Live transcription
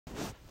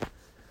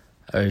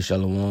All right,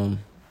 Shalom.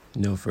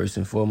 First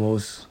and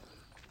foremost,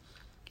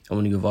 I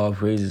want to give all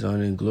praises,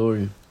 honor, and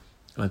glory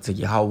unto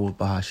Yahweh,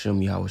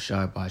 Bahashem, Yahweh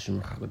Shai,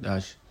 Bahashem,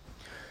 Rakadash.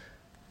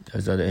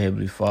 That's the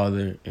Heavenly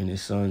Father and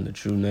His Son, the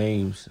true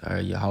names are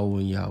Yahweh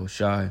and Yahweh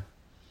Shai.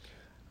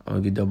 I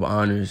want to give double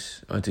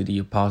honors unto the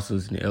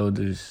apostles and the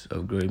elders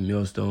of Great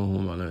Millstone,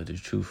 whom I learned the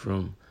truth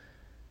from.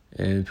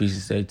 And peace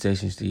and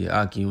salutations to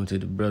Yaki and to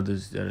the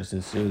brothers that are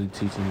sincerely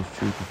teaching the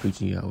truth and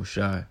preaching Yahweh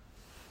Shai.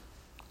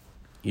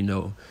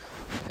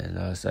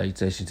 And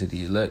salutation to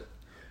the elect.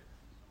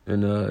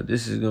 And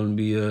this is going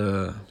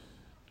to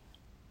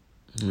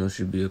be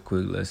should be a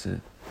quick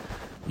lesson.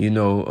 Me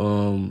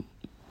and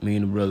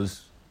the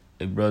brothers,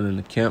 a brother in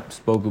the camp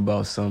spoke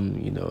about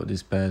something,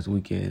 this past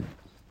weekend.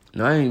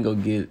 Now, I ain't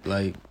going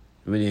to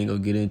really ain't going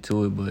to get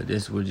into it, but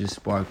this would just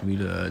spark me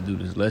to do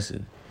this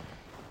lesson.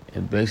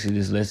 And basically,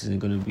 this lesson is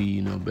going to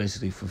be,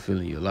 basically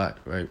fulfilling your lot,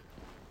 right?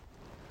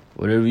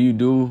 Whatever you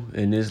do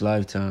in this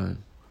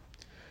lifetime,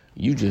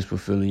 you just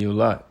fulfilling your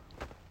lot.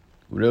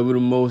 Whatever the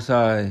Most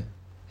High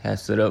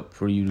has set up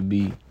for you to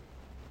be,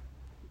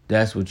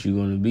 that's what you're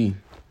going to be.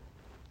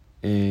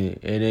 And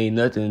it ain't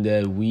nothing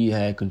that we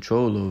had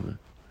control over,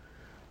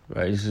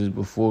 right? This is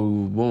before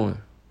we were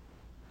born,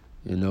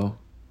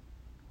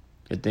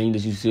 The thing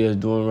that you see us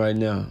doing right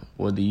now,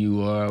 whether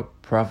you are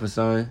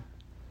prophesying,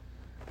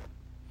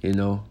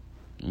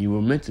 you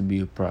were meant to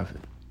be a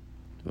prophet,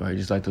 right?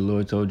 Just like the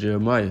Lord told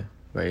Jeremiah,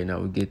 right? Now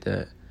we get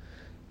that,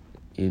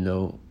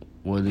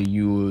 whether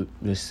you were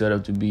just set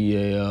up to be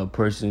a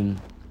person,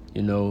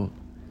 that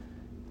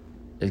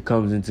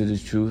comes into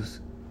this truth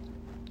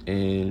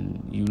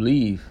and you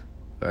leave,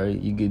 right?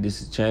 You get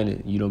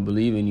disenchanted. You don't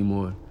believe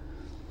anymore.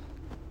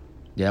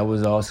 That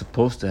was all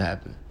supposed to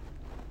happen,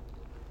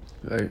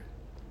 right?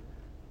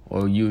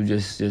 Or you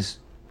just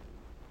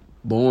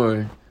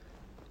born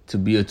to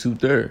be a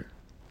 2/3,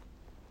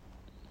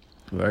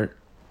 right?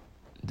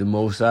 The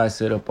Most High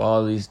set up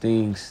all these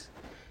things,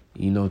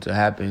 to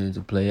happen and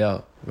to play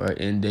out, right?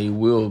 And they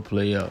will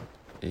play out.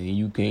 And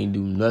you can't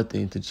do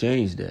nothing to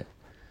change that.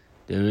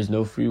 There is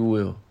no free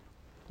will.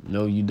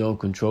 No, you don't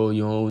control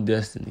your own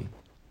destiny.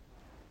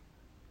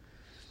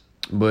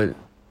 But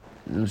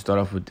let me start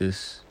off with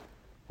this.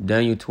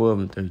 Daniel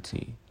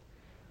 12:13.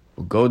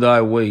 But go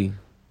thy way.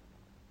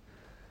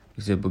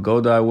 He said, but go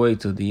thy way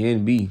till the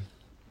end be,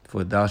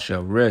 for thou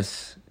shalt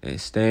rest and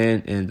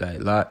stand in thy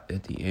lot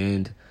at the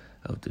end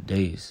of the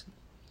days.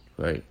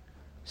 Right?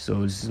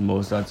 So this is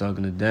Most High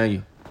talking to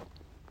Daniel.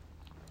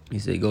 He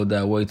said, go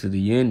thy way to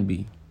the end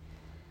be.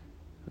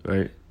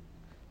 Right?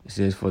 It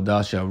says, for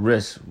thou shalt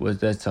rest. What's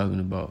that talking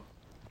about?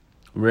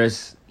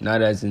 Rest,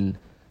 not as in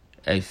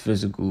a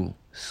physical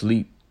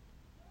sleep,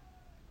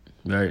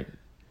 right?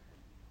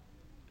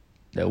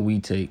 That we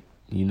take,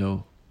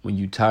 when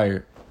you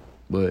tired.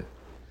 But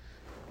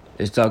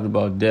it's talking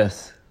about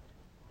death,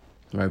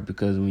 right?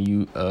 Because when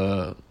you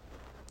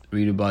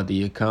read about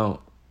the account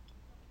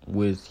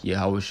with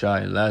Yahweh Shai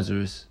and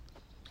Lazarus,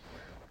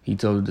 he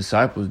told the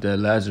disciples that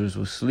Lazarus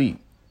was asleep.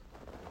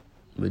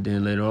 But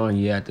then later on,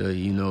 he had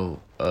to,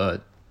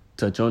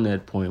 touch on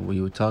that point where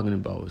he was talking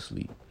about was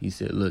sleep. He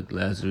said, look,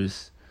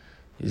 Lazarus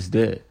is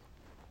dead.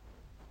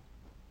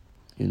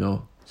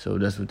 So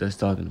that's what that's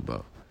talking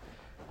about.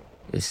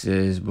 It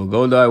says, but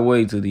go thy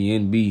way to the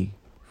end be,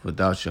 for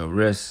thou shalt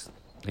rest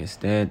and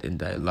stand in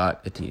thy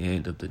lot at the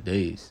end of the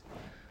days.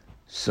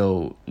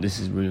 So this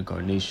is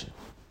reincarnation.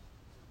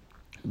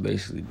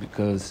 Basically,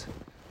 because,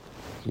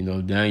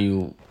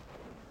 Daniel,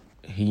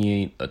 he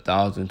ain't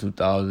 1,000,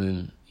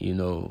 2,000,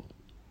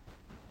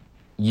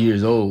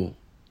 years old,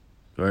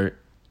 right?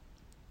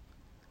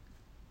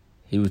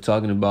 He was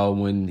talking about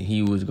when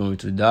he was going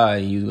to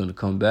die, he was going to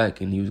come back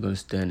and he was going to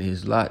stand in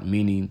his lot,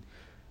 meaning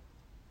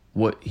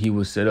what he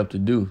was set up to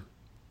do.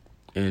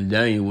 And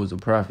Daniel was a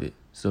prophet.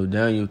 So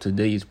Daniel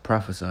today is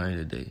prophesying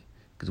today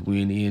because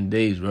we're in the end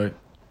days, right?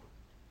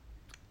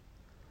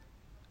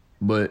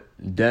 But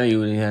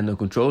Daniel didn't have no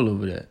control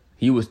over that.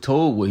 He was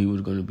told what he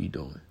was going to be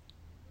doing.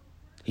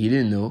 He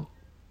didn't know.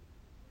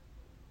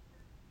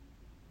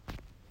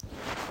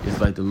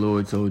 It's like the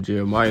Lord told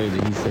Jeremiah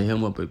that he set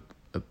him up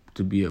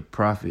to be a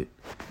prophet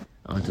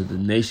unto the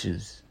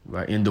nations,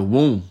 right? In the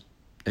womb.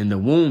 In the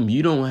womb,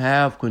 you don't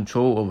have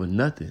control over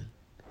nothing.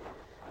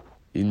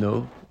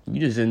 You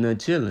just in there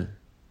chilling.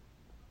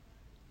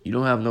 You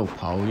don't have no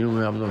power. You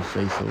don't have no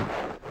say-so.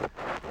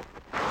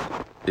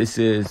 It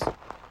says,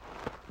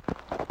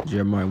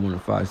 Jeremiah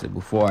 1:5 said,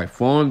 before I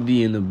formed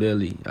thee in the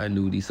belly, I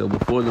knew thee. So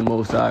before the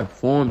Most High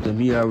formed him,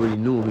 he already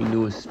knew him. He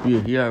knew his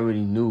spirit. He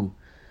already knew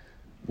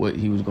what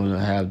he was going to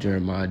have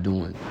Jeremiah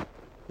doing,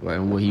 right?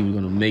 And what he was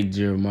going to make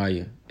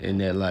Jeremiah in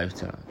that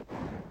lifetime.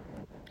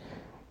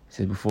 It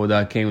says, before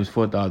thou camest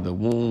forth out of the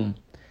womb,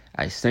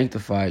 I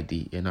sanctified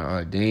thee, and I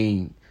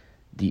ordained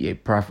thee a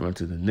prophet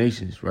unto the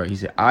nations, right? He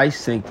said, I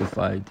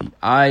sanctified thee.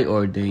 I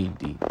ordained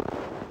thee.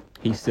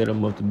 He set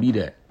him up to be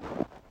that.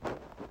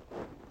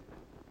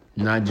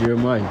 Not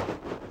Jeremiah.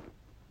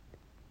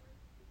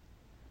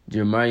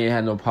 Jeremiah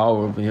had no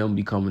power over him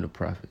becoming a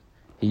prophet.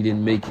 He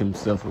didn't make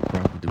himself a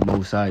prophet. The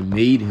Most High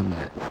made him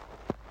that.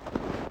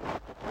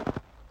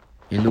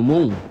 in the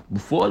womb,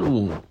 before the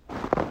womb,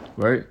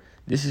 right?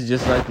 This is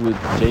just like with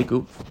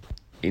Jacob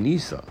and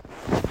Esau.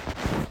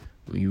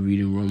 When you read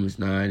in Romans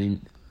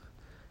 9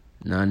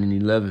 and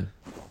 11,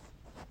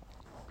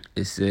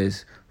 it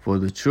says, "For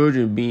the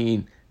children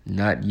being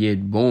not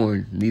yet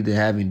born, neither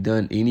having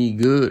done any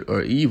good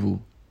or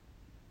evil,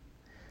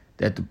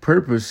 that the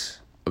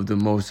purpose of the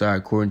Most High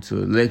according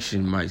to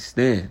election might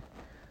stand,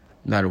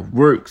 not of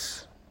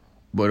works,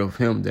 but of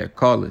him that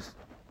calleth."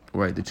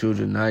 Right, the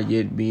children not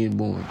yet being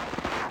born.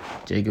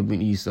 Jacob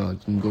and Esau. You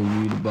can go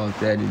read about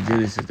that in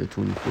Genesis, the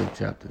 25th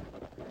chapter.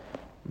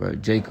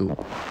 Right,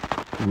 Jacob,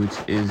 which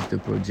is the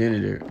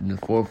progenitor and the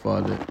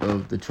forefather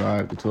of the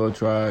 12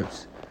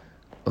 tribes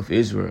of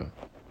Israel,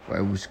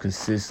 right, which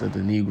consists of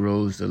the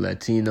Negroes, the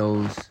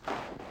Latinos,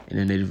 and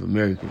the Native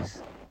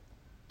Americans.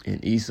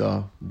 And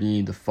Esau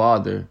being the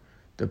father,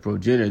 the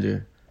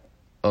progenitor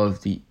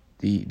of the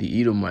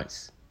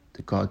Edomites,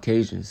 the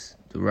Caucasians,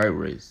 the right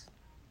race,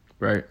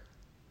 right?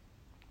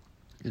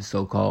 The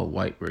so-called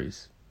white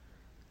race.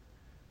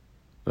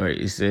 Right,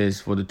 it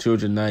says, "For the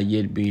children not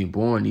yet being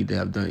born, neither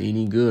have done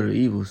any good or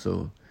evil,"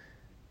 so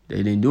they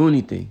didn't do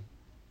anything,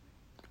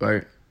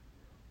 right?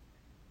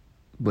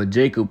 But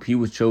Jacob, he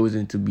was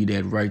chosen to be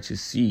that righteous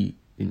seed,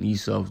 and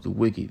Esau was the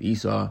wicked.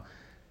 Esau,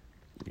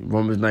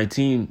 Romans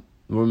 9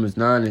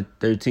 and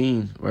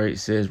 13, right, it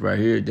says right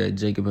here that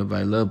Jacob have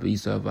I loved, but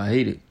Esau have I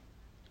hated.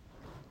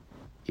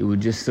 It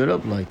would just set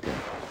up like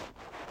that.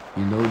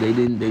 You know, they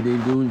didn't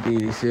do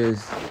anything. It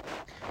says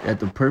that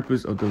the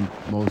purpose of the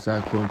Most High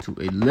according to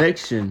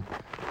election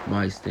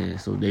might stand.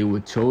 So they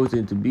were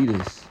chosen to be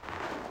this.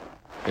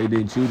 They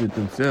didn't choose it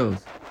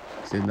themselves.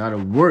 It said not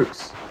of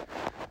works,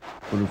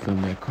 but of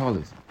him that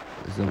calleth.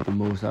 It's of the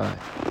Most High.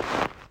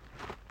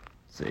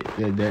 So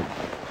that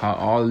how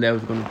all of that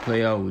was going to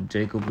play out with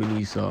Jacob and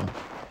Esau.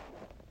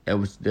 That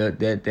was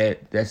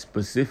that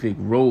specific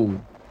role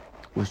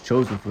was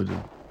chosen for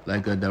them.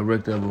 Like a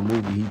director of a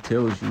movie, he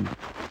tells you,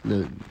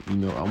 look, you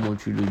know, I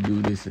want you to do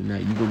this and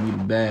that. You're going to be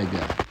the bad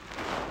guy,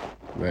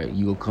 right?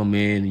 You going to come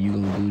in and you're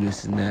going to do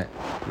this and that,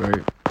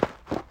 right?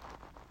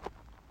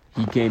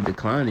 He can't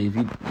decline it. If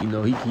he, you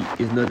know,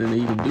 it's nothing that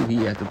he can do.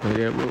 He has to play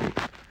that role.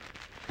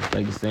 It's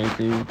like the same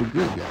thing with the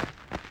good guy,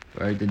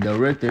 right? The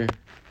director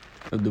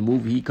of the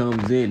movie, he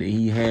comes in and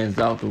he hands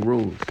out the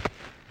roles.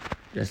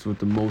 That's what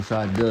the Most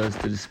High does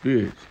to the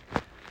spirits,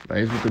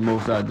 right? That's what the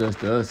Most High does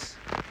to us.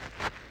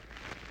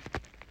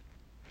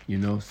 You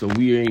know, so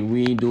we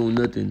ain't doing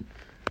nothing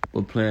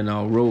but playing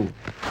our role.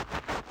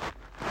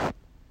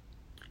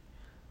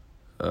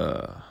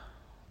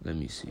 Let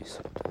me see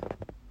something.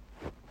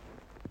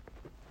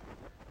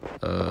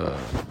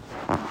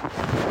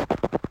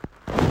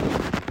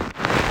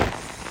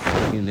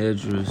 Second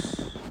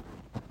Esdras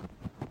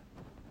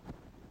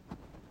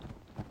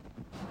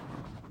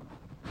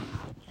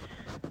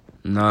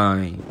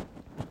 9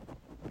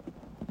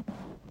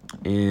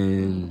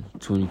 and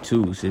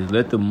 22 says,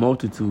 "Let the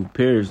multitude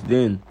perish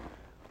then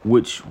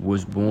which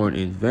was born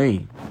in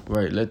vain."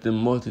 Right, let the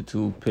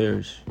multitude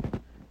perish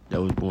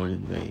that was born in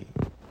vain.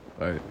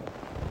 Right.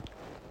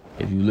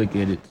 If you look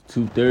at it,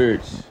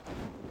 2/3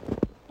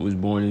 was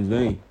born in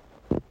vain.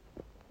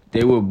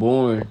 They were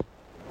born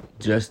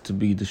just to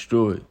be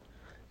destroyed.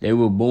 They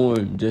were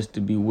born just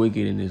to be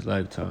wicked in this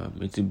lifetime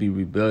and to be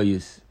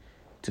rebellious,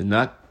 to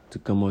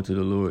come unto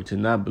the Lord, to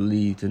not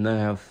believe, to not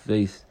have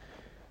faith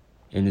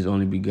in his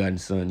only begotten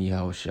Son,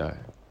 Yahushua.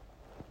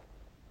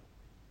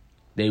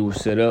 They were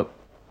set up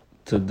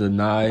to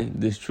deny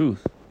this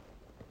truth,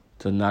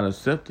 to not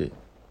accept it,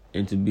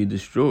 and to be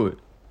destroyed.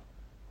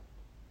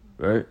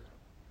 Right?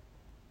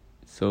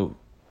 So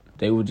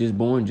they were just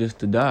born just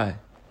to die.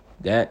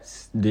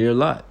 That's their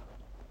lot.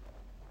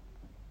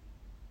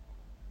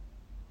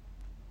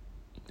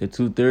 The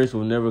 2/3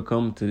 will never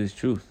come to this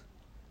truth.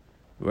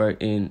 Right?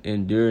 And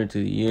endure to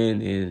the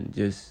end and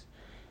just,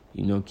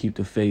 you know, keep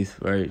the faith,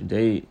 right?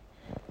 They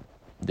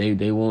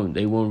won't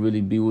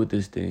really be with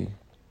this thing.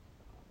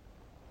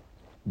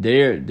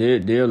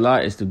 Their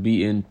lot is to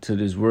be into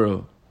this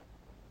world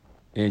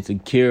and to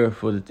care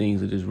for the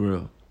things of this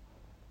world.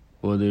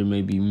 Whether it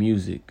may be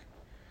music,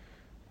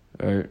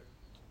 right?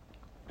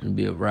 And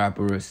be a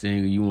rapper, a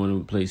singer, you want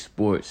to play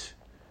sports,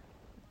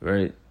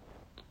 right?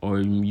 Or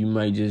you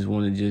might just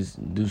want to just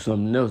do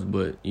something else,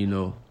 but, you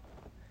know,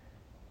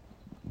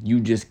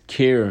 you just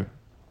care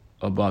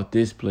about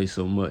this place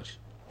so much.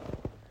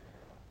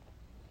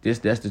 That's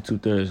the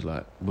 2/3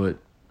 lot. But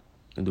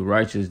the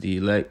righteous, the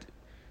elect,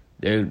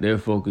 their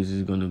focus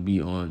is going to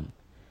be on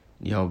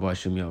Yahweh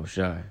Shem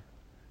Yahushai.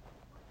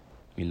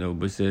 You know,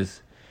 but it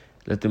says,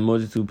 "Let the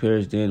multitude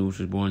perish then which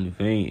was born in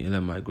vain, and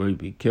let my grape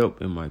be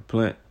kept in my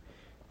plant,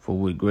 for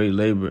with great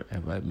labor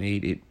have I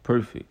made it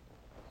perfect."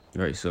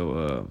 Right,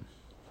 so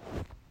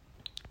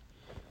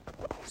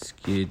let's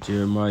get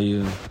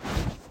Jeremiah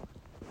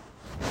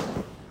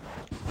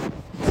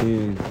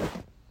 10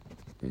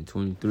 and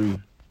 23.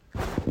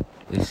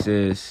 It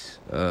says,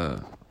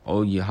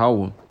 "O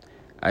Yahweh,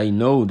 I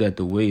know that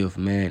the way of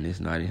man is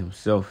not in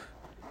himself.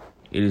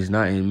 It is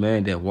not in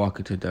man that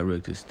walketh to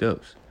direct his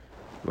steps."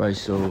 Right,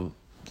 so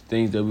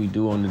things that we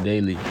do on the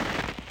daily,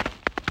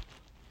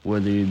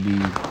 whether it be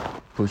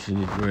pushing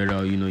his word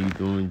out, you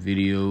doing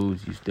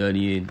videos, you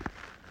studying,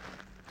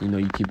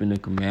 you keeping the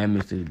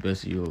commandments to the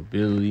best of your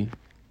ability,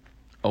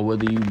 or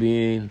whether you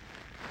being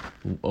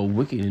a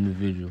wicked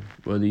individual,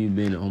 whether you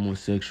being a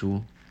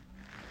homosexual,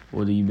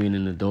 whether you being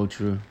an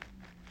adulterer,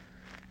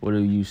 whether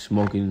you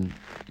smoking,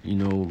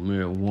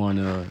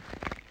 marijuana,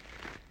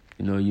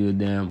 you a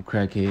damn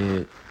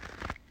crackhead,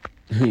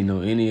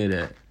 any of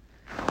that.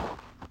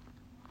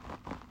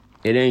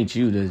 It ain't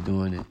you that's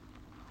doing it.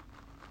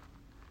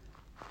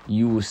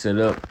 You were set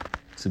up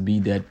to be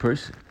that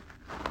person.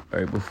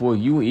 Right? Before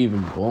you were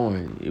even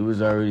born, it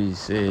was already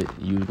said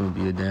you were going to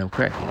be a damn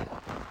crackhead.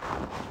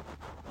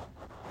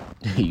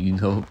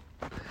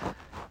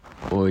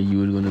 Or you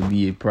were going to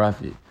be a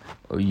prophet.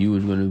 Or you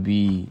was going to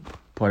be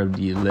part of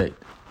the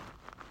elect.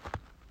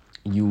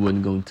 You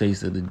wasn't going to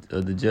taste of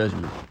the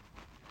judgment.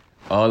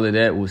 All of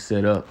that was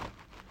set up.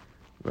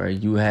 Right?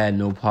 You had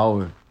no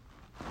power.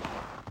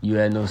 You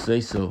had no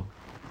say-so.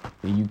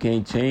 And you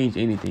can't change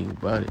anything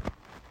about it.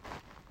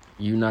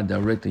 You're not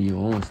directing your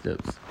own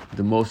steps.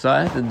 The Most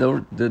High is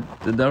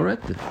the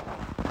director.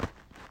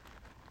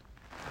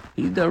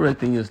 He's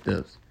directing your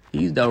steps.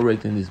 He's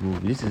directing this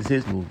movie. This is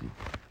his movie.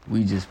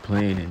 We just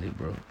playing in it,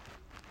 bro.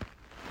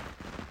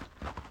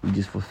 We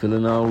just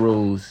fulfilling our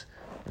roles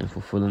and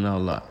fulfilling our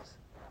lives.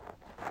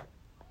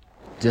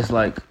 Just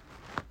like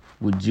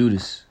with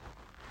Judas.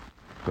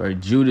 Right?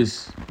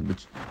 Judas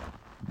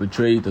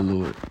betrayed the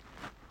Lord.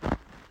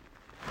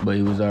 But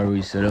he was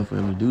already set up for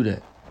him to do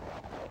that.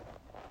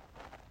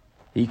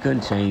 He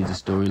couldn't change the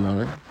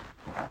storyline.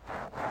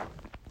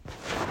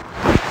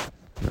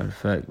 Matter of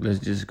fact, let's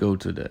just go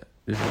to that.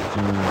 This is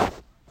John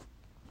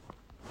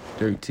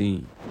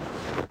 13.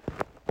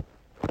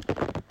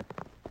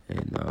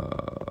 And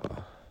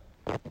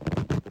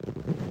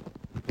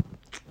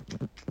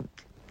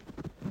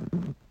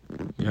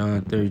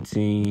John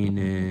 13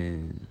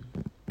 and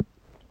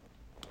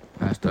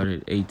I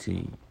started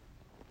 18.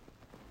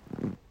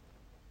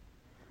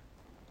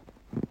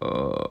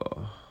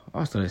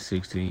 I started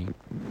 16.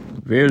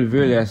 Verily,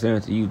 verily, I say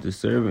unto you, the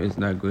servant is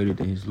not greater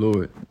than his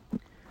Lord,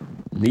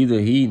 neither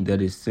he that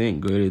is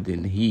sent greater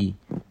than he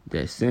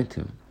that sent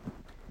him.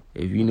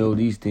 If you know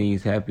these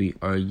things, happy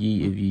are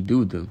ye if ye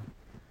do them.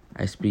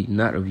 I speak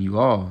not of you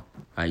all.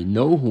 I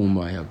know whom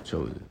I have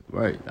chosen.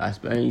 Right? I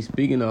ain't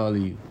speaking to all of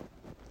you.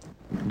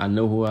 I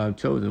know who I have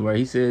chosen. Right?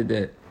 He said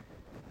that,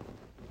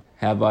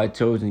 have I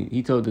chosen,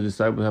 he told the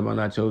disciples, have I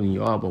not chosen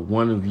you all, but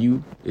one of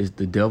you is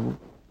the devil.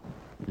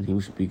 And he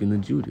was speaking to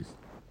Judas.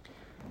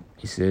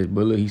 He said,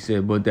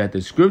 but that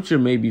the scripture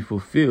may be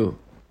fulfilled,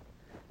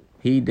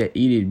 he that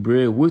eateth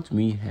bread with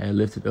me had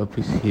lifted up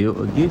his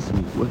heel against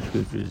me. What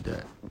scripture is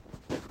that?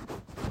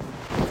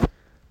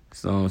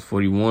 Psalms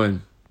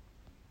 41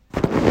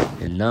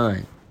 and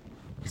 9.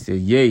 He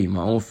said, yea,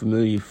 my own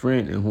familiar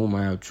friend in whom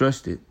I have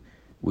trusted,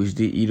 which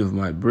did eat of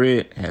my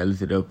bread, had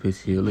lifted up his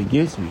heel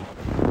against me.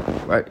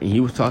 Right? And he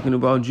was talking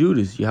about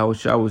Judas.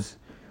 Yahushua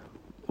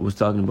was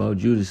talking about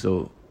Judas,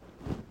 so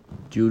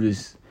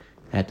Judas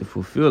had to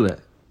fulfill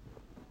that.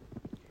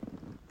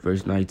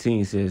 Verse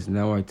 19 says,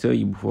 now I tell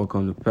you before it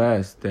come to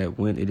pass, that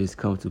when it is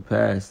come to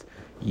pass,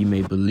 ye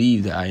may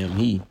believe that I am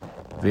he.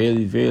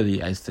 Verily,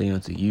 verily, I say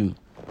unto you,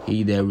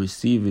 he that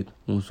receiveth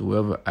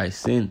whomsoever I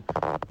send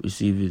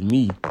receiveth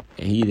me,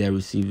 and he that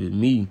receiveth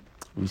me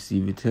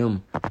receiveth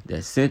him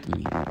that sent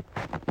me.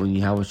 When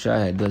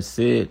Yahushua had thus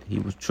said, he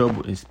was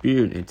troubled in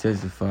spirit and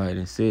testified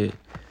and said,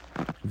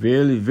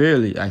 verily,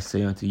 verily, I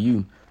say unto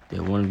you,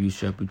 that one of you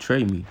shall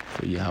betray me.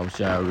 So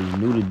Yahushua already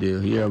knew the deal.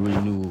 He already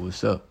knew what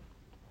was up.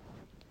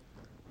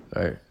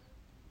 Right?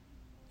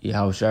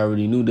 Yahushua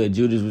already knew that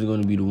Judas was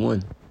going to be the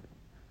one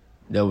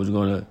that was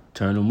going to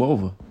turn him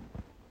over.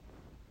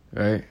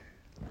 Right?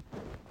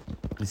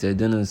 He said,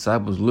 then the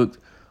disciples looked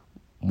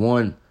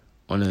one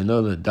on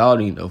another,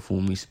 doubting of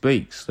whom he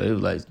spake. So they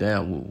was like,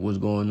 damn, what's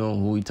going on?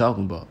 Who he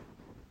talking about?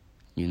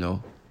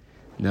 Now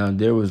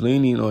there was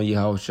leaning on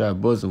Yahushua's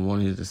bosom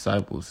one of his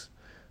disciples,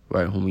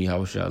 right, whom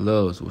Yahushua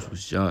loves, which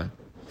was John.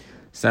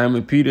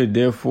 Simon Peter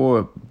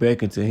therefore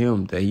beckoned to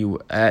him that he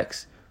would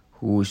ask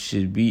who it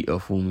should be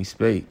of whom he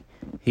spake.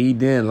 He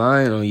then,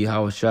 lying on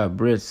Yahushua's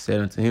breast, said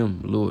unto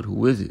him, Lord,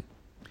 who is it?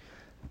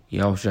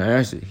 Yahushua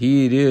answered,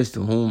 he it is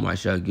to whom I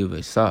shall give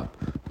a sop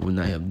when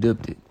I have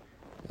dipped it.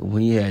 And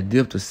when he had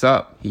dipped the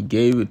sop, he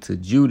gave it to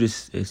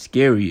Judas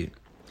Iscariot,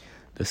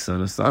 the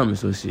son of Simon.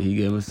 So he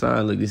gave him a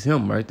sign. Look, it's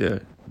him right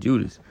there,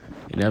 Judas.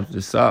 And after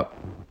the sop,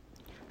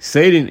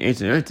 Satan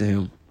entered unto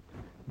him.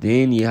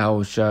 Then said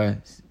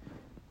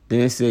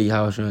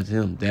Yahushua unto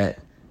him, that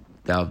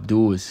thou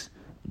doest,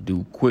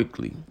 do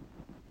quickly.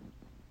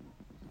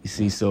 You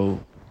see,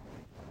 so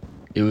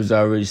it was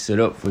already set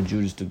up for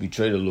Judas to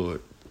betray the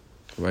Lord.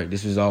 Right?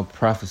 This is all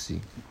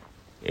prophecy.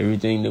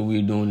 Everything that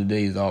we're doing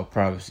today is all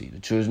prophecy. The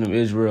children of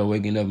Israel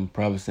waking up and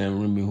prophesying,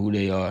 remembering who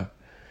they are.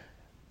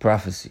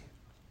 Prophecy.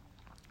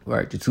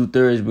 Right? The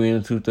 2/3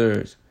 being the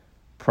 2/3.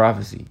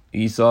 Prophecy.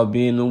 Esau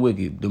being the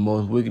wicked, the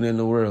most wicked in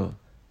the world.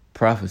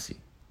 Prophecy.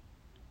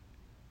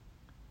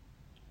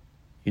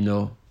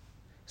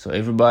 So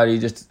everybody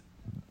just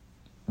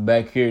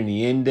back here in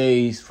the end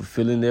days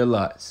fulfilling their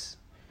lots,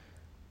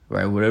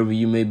 right? Whatever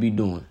you may be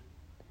doing,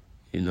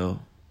 because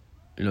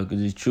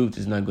the truth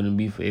is not going to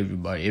be for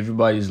everybody.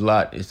 Everybody's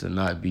lot is to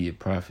not be a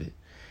prophet.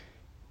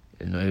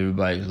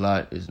 Everybody's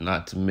lot is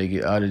not to make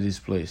it out of this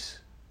place.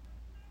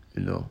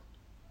 So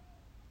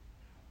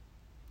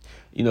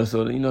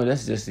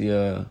that's just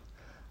that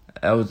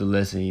was the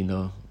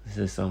lesson. It's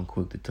just something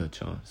quick to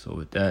touch on. So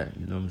with that,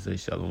 I'm going to say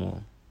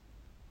shalom.